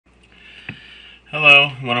Hello,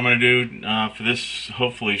 what I'm going to do for this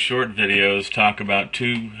hopefully short video is talk about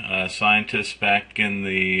two scientists back in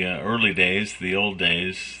the early days, the old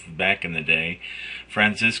days, back in the day.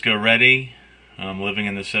 Francesco Redi, living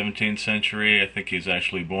in the 17th century. I think he's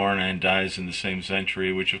actually born and dies in the same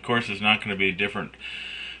century, which of course is not going to be different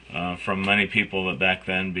from many people back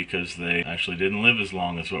then because they actually didn't live as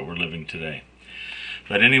long as what we're living today.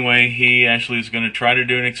 But anyway, he actually is going to try to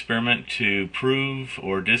do an experiment to prove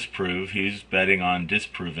or disprove. He's betting on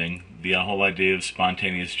disproving the whole idea of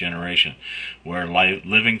spontaneous generation, where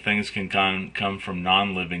living things can come from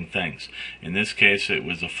non-living things. In this case, it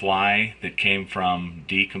was a fly that came from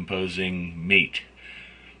decomposing meat,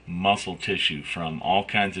 muscle tissue from all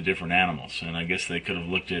kinds of different animals. And I guess they could have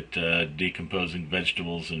looked at decomposing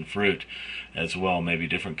vegetables and fruit as well, maybe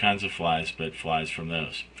different kinds of flies, but flies from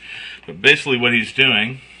those. But basically what he's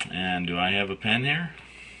doing, and do I have a pen here?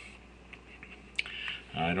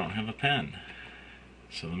 I don't have a pen.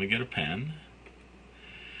 So let me get a pen,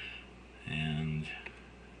 and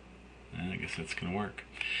I guess that's going to work.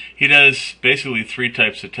 He does basically three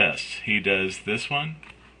types of tests. He does this one,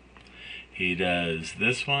 he does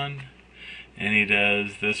this one, and he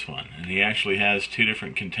does this one. And he actually has two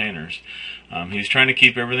different containers. He's trying to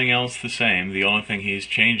keep everything else the same. The only thing he's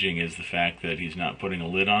changing is the fact that he's not putting a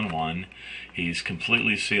lid on one. He's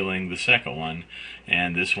completely sealing the second one.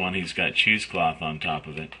 And this one he's got cheesecloth on top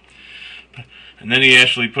of it. And then he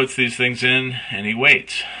actually puts these things in and he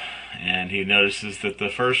waits. And he notices that the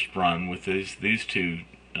first run with these two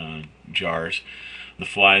jars, the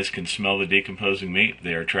flies can smell the decomposing meat.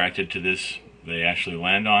 They are attracted to this. They actually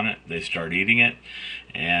land on it, they start eating it,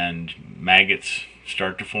 and maggots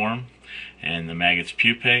start to form, and the maggots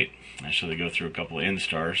pupate. Actually, they go through a couple of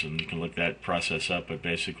instars, and you can look that process up, but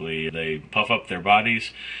basically they puff up their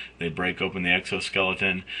bodies, they break open the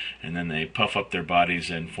exoskeleton, and then they puff up their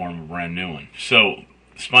bodies and form a brand new one. So,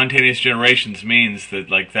 spontaneous generations means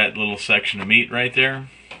that, like that little section of meat right there,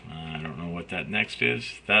 I don't know what that next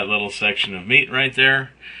is, that little section of meat right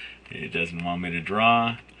there, it doesn't want me to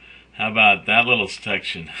draw. How about that little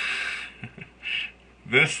section?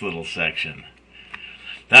 This little section.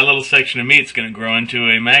 That little section of meat is going to grow into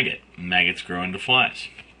a maggot. Maggots grow into flies.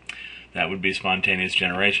 That would be spontaneous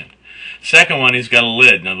generation. Second one, he's got a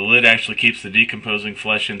lid. Now the lid actually keeps the decomposing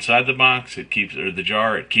flesh inside the box. It keeps, or the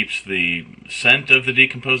jar. It keeps the scent of the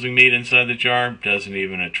decomposing meat inside the jar. Doesn't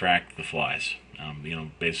even attract the flies.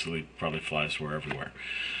 Basically, probably flies were everywhere.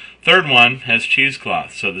 Third one has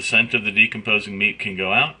cheesecloth, so the scent of the decomposing meat can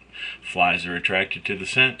go out. Flies are attracted to the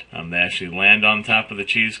scent. They actually land on top of the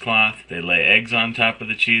cheesecloth. They lay eggs on top of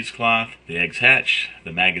the cheesecloth. The eggs hatch.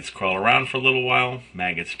 The maggots crawl around for a little while.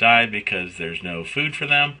 Maggots die because there's no food for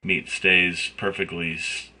them. Meat stays perfectly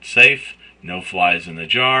safe. No flies in the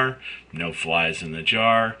jar. No flies in the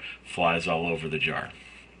jar. Flies all over the jar.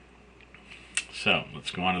 So, let's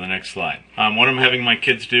go on to the next slide. What I'm having my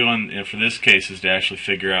kids do for this case is to actually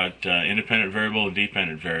figure out independent variable and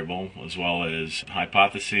dependent variable, as well as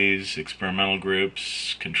hypotheses, experimental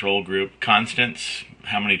groups, control group, constants,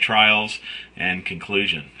 how many trials, and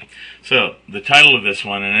conclusion. So, the title of this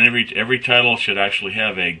one, and every title should actually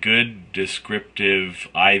have a good descriptive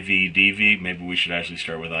IV-DV. Maybe we should actually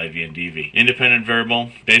start with IV and DV. Independent variable,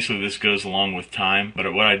 basically this goes along with time,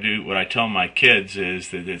 but what I tell my kids is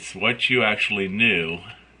that it's what you actually knew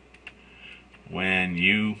when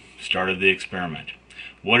you started the experiment.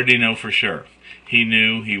 What did he know for sure? He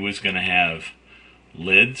knew he was going to have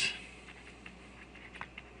lids.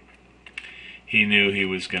 He knew he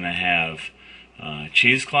was going to have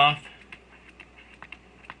cheesecloth.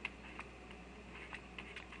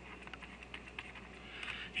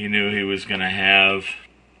 He knew he was going to have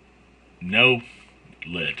no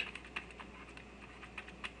lid.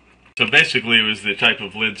 So basically it was the type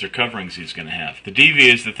of lids or coverings he's going to have. The DV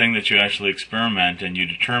is the thing that you actually experiment and you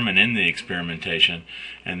determine in the experimentation,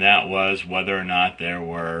 and that was whether or not there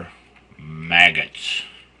were maggots.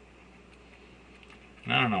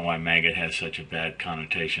 I don't know why maggot has such a bad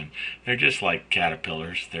connotation. They're just like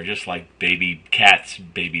caterpillars. They're just like baby cats,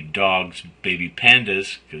 baby dogs, baby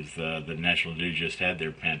pandas, because the National Zoo just had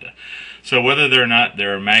their panda. So whether or not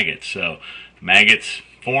there are maggots. So maggots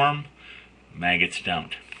form, maggots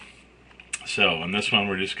don't. So on this one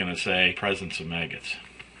we're just going to say presence of maggots.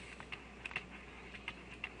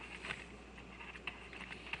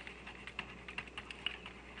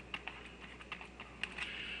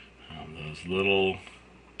 Those little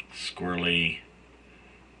squirrely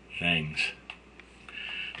things.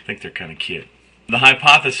 I think they're kind of cute. The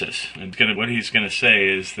hypothesis, what he's going to say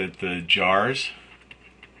is that the jars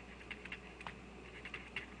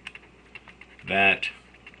that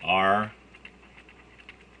are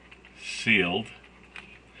sealed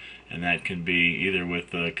and that can be either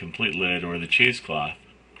with the complete lid or the cheesecloth,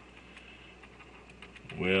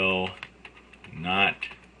 will not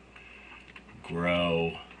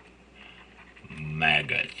grow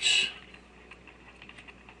maggots.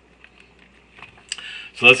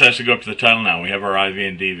 So let's actually go up to the title now. We have our IV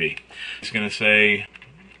and DV. It's going to say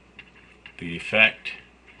the effect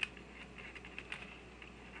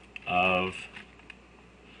of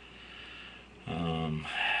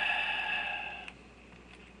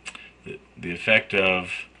the effect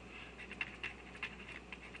of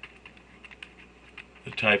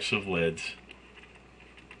the types of lids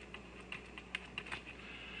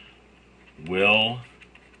will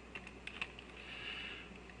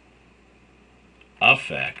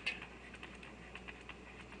affect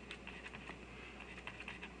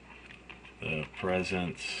the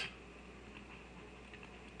presence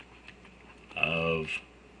of,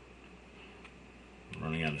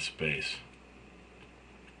 running out of space,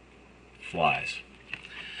 flies.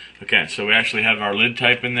 Okay, so we actually have our lid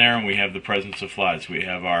type in there, and we have the presence of flies. We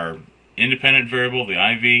have our independent variable, the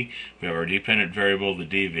IV. We have our dependent variable, the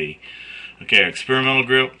DV. Okay, experimental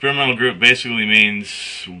group. Experimental group basically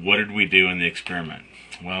means, what did we do in the experiment?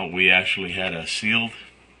 Well, we actually had a sealed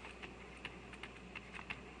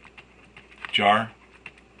jar,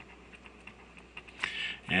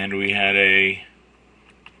 and we had a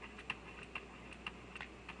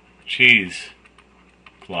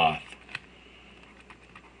cheesecloth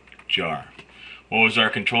jar. What was our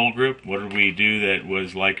control group? What did we do that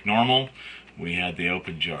was like normal? We had the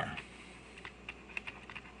open jar.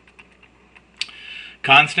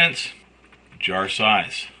 Constants: jar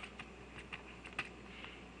size,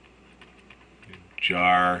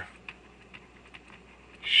 jar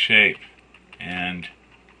shape, and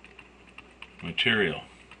material.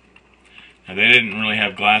 Now, they didn't really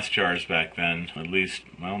have glass jars back then, at least,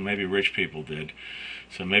 well, maybe rich people did.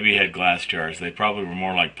 So maybe he had glass jars. They probably were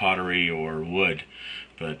more like pottery or wood.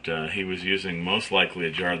 But he was using most likely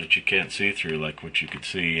a jar that you can't see through, like what you could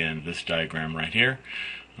see in this diagram right here.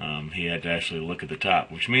 He had to actually look at the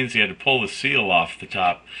top, which means he had to pull the seal off the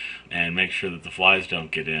top and make sure that the flies don't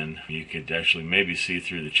get in. You could actually maybe see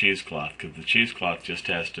through the cheesecloth, because the cheesecloth just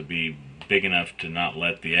has to be big enough to not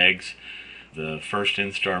let the eggs, the first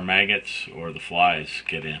instar maggots, or the flies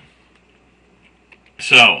get in.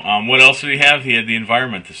 So, what else did he have? He had the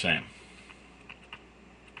environment the same.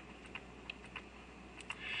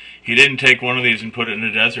 He didn't take one of these and put it in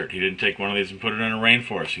a desert. He didn't take one of these and put it in a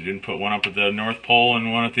rainforest. He didn't put one up at the North Pole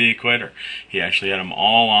and one at the equator. He actually had them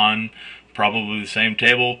all on probably the same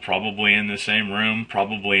table, probably in the same room,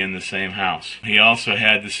 probably in the same house. He also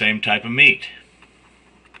had the same type of meat.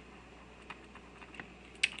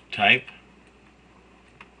 Type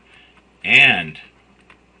and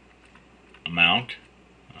amount.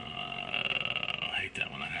 I hate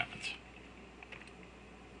that when that happens.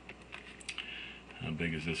 How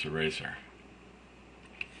big is this eraser?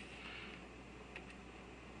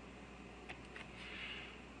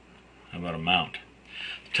 How about amount?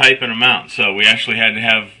 Type and amount. So we actually had to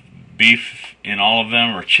have beef in all of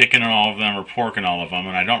them, or chicken in all of them, or pork in all of them,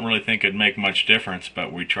 and I don't really think it'd make much difference,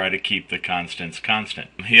 but we try to keep the constants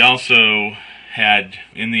constant. He also had,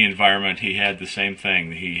 in the environment, he had the same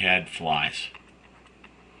thing. He had flies.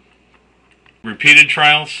 Repeated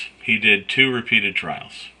trials, he did 2 repeated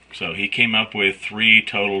trials. So he came up with 3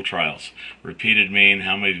 total trials. Repeated mean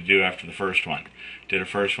how many to do after the first one. Did a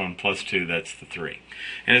first one plus 2, that's the 3.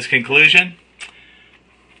 In his conclusion,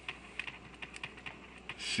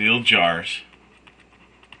 sealed jars,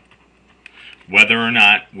 whether or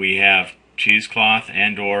not we have cheesecloth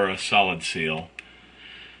and or a solid seal,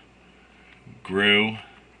 grew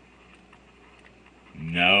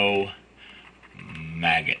no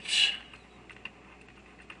maggots.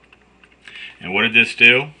 And what did this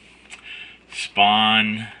do?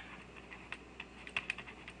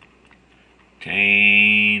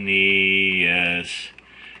 Spontaneous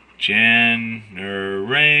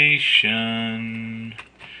generation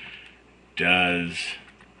does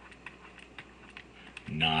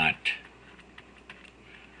not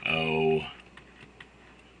occur.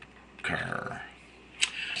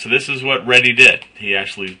 So this is what Redi did. He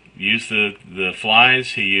actually used the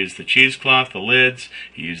flies, he used the cheesecloth, the lids,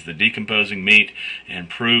 he used the decomposing meat, and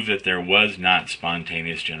proved that there was not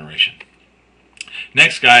spontaneous generation.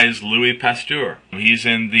 Next guy is Louis Pasteur. He's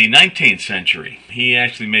in the 19th century. He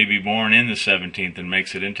actually may be born in the 17th and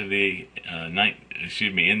makes it into the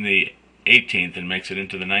in the 18th and makes it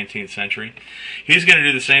into the 19th century. He's going to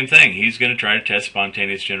do the same thing. He's going to try to test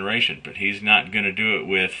spontaneous generation, but he's not going to do it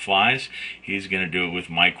with flies. He's going to do it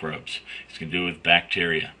with microbes. He's going to do it with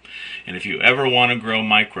bacteria. And if you ever want to grow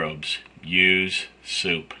microbes, use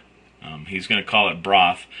soup. He's going to call it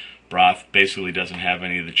broth. Broth basically doesn't have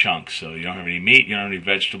any of the chunks, so you don't have any meat, you don't have any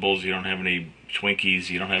vegetables, you don't have any Twinkies,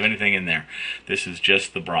 you don't have anything in there. This is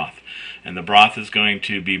just the broth. And the broth is going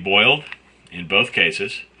to be boiled in both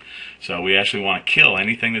cases. So we actually want to kill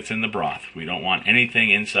anything that's in the broth. We don't want anything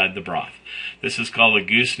inside the broth. This is called a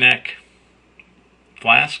gooseneck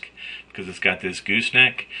flask because it's got this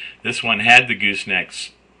gooseneck. This one had the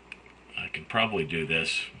goosenecks. I can probably do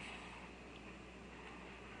this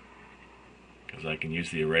because I can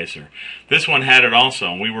use the eraser. This one had it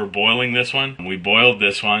also, and we were boiling this one. We boiled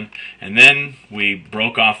this one, and then we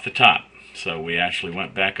broke off the top. So we actually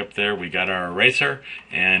went back up there, we got our eraser,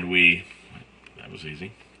 and that was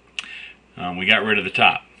easy. We got rid of the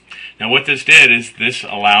top. Now what this did is this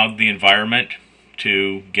allowed the environment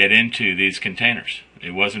to get into these containers.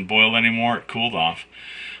 It wasn't boiled anymore, it cooled off.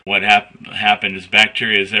 What happened is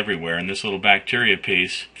bacteria is everywhere, and this little bacteria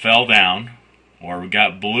piece fell down, or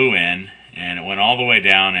got blew in, and it went all the way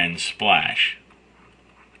down and splash.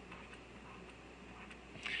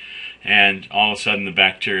 And all of a sudden the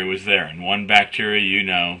bacteria was there. And one bacteria, you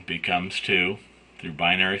know, becomes two through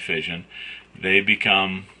binary fission. They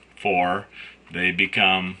become 4. They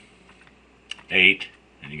become 8.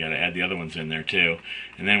 And you got to add the other ones in there too.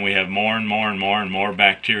 And then we have more and more and more and more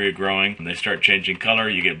bacteria growing. And they start changing color.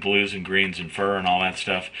 You get blues and greens and fur and all that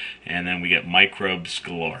stuff. And then we get microbes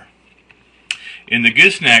galore. In the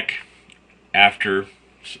gooseneck, after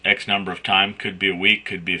X number of time, could be a week,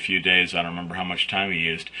 could be a few days, I don't remember how much time he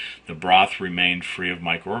used, the broth remained free of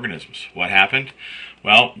microorganisms. What happened?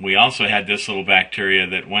 Well, we also had this little bacteria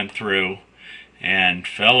that went through and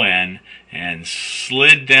fell in and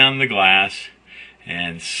slid down the glass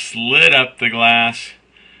and slid up the glass,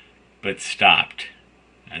 but stopped,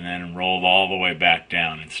 and then rolled all the way back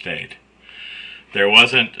down and stayed. There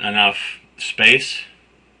wasn't enough space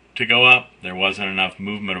to go up. There wasn't enough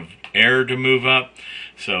movement of air to move up.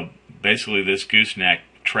 So basically this gooseneck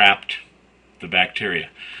trapped the bacteria.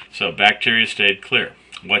 So bacteria stayed clear.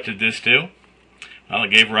 What did this do? Well,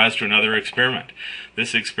 it gave rise to another experiment.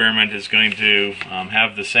 This experiment is going to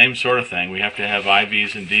have the same sort of thing. We have to have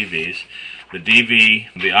IVs and DVs.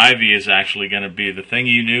 The IV is actually going to be the thing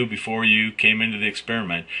you knew before you came into the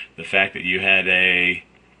experiment, the fact that you had a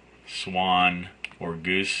swan or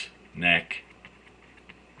gooseneck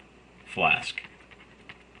flask.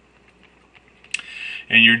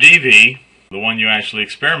 And your DV, the one you actually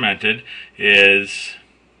experimented, is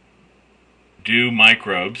do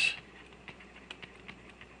microbes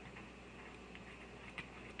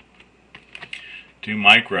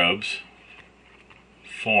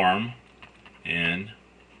form in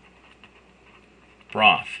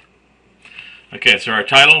broth. Okay, so our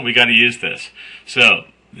title, we got to use this. So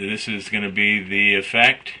this is going to be the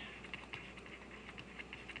effect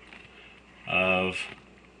of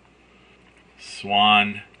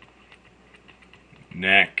swan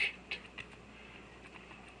neck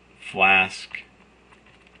flask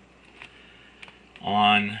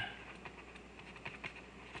on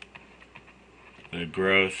the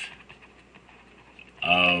growth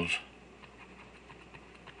of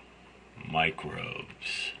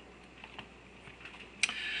microbes.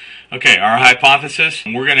 Okay, our hypothesis,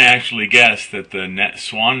 we're going to actually guess that the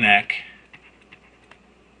swan neck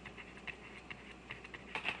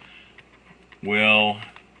will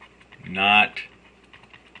not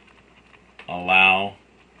allow,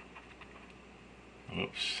 I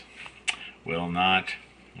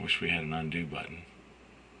wish we had an undo button.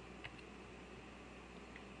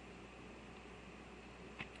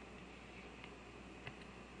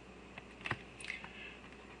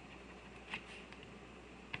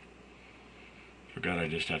 Forgot I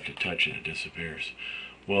just have to touch it, it disappears.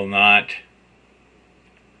 Will not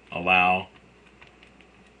allow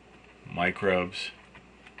microbes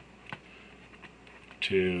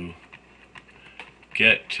to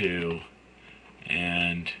get to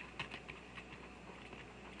and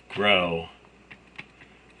grow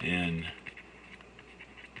in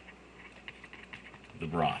the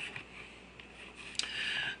broth.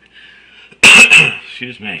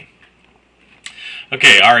 Excuse me.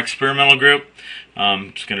 Okay, our experimental group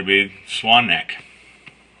is going to be swan neck.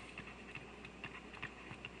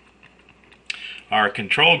 Our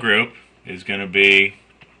control group is going to be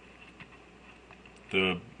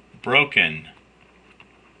the broken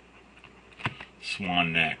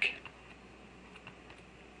swan neck.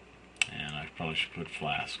 And I probably should put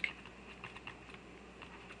flask.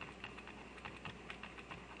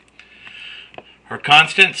 Our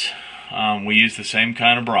constants, we use the same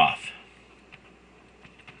kind of broth.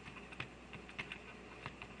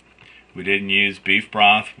 We didn't use beef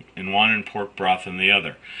broth in one and pork broth in the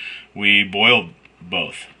other. We boiled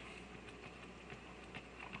both.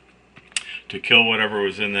 to kill whatever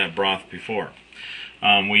was in that broth before.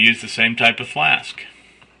 We use the same type of flask,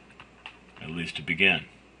 at least to begin.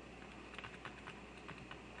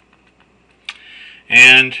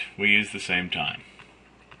 And we use the same time,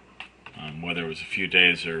 whether it was a few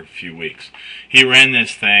days or a few weeks. He ran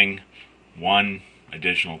this thing one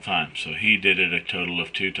additional time, so he did it a total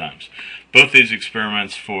of 2 times. Both these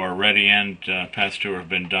experiments for Redi and Pasteur have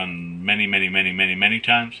been done many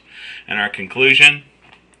times, and our conclusion: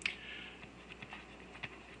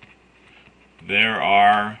 there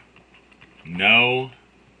are no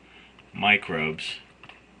microbes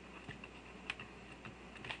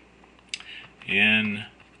in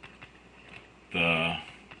the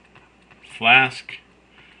flask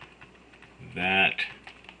that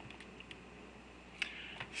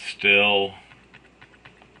still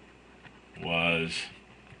was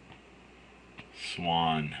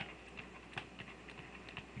swan-necked.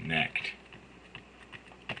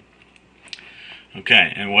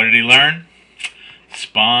 Okay, and what did he learn?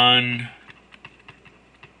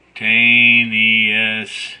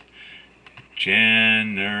 Spontaneous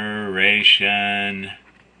generation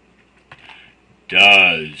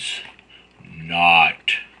does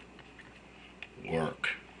not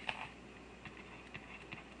work.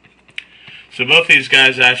 So both these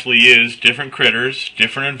guys actually used different critters,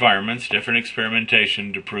 different environments, different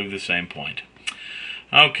experimentation to prove the same point.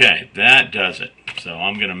 Okay, that does it. So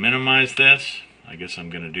I'm going to minimize this. I guess I'm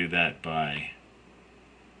going to do that by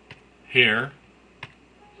here.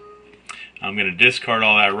 I'm going to discard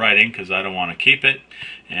all that writing because I don't want to keep it.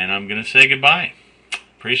 And I'm going to say goodbye.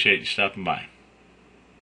 Appreciate you stopping by.